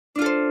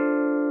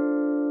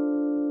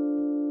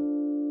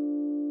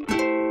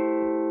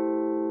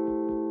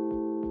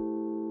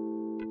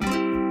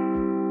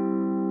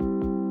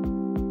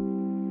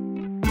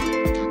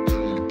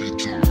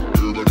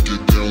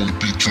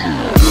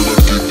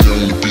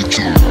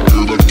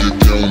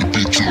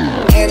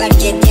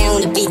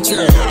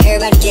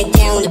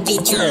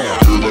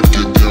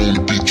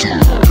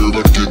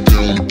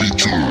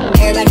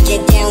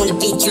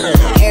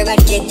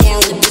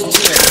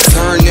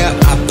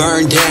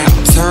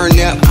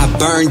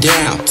burn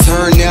down.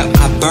 Turn up,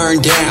 I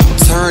burn down.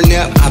 Turn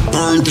up, I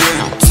burn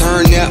down.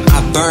 Turn up,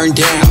 I burn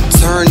down.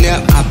 Turn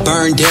up, I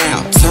burn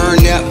down.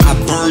 Turn up, I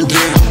burn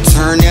down.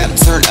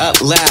 Turn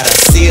up loud. I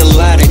see a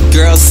lot of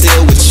girls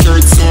still with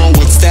shirts on.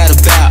 What's that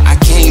about? I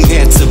came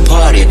here to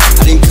party.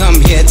 I didn't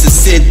come here to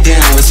sit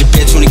down. Unless your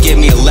bitch wanna give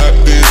me a lap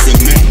dance.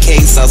 In that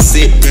case, I'll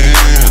sit down.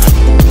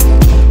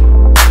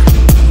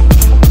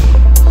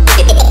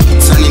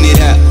 Turning it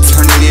up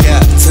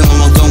till I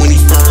won't go any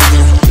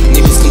further.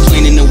 Niggas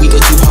complaining that we go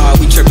too hard,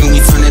 we tripping, we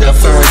turn it up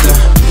further.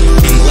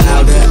 And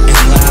louder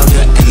and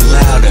louder and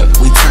louder.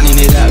 We turning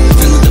it up,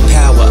 feeling the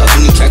power of a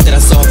new track that I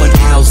saw on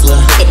OWSLA.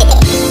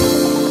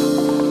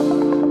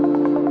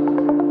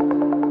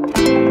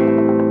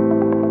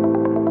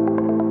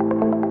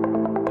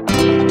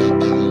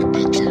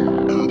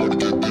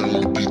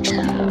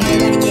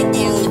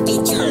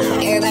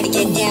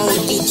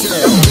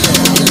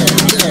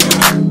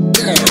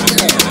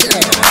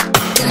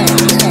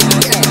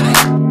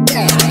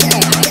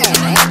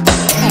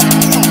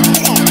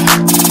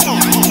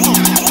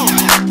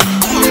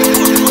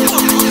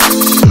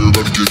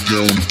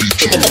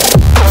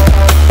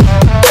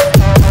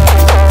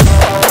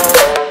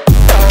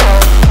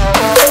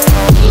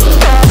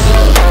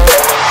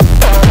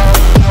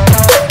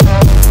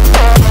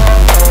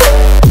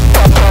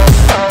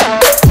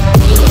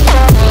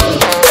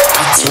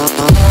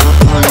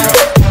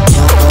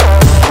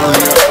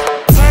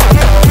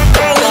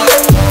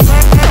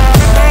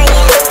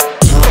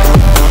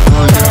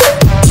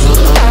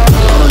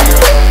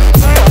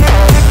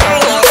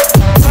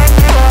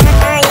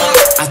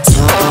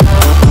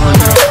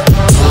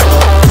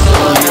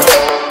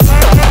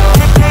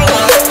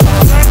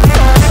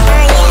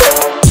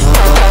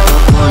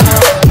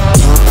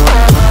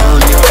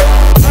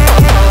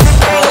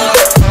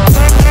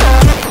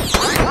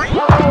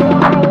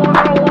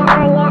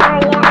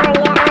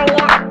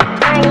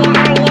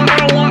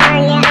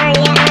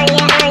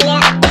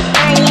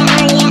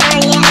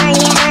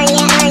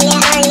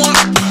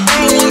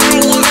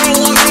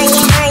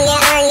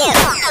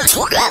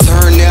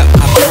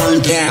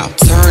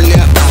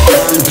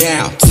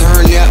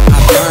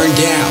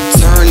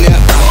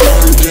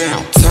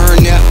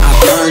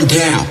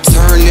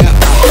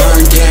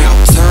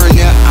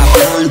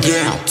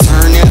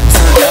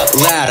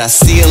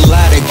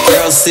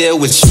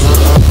 With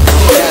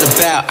that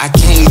about, I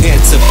came here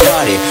to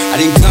party. I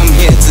didn't come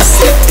here to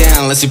sit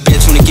down. Unless your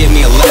bitch wanna give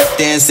me a lap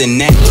dance. In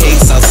that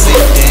case, I'll sit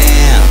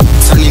down.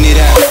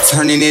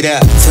 Turning it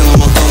up till I'm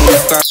going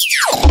first.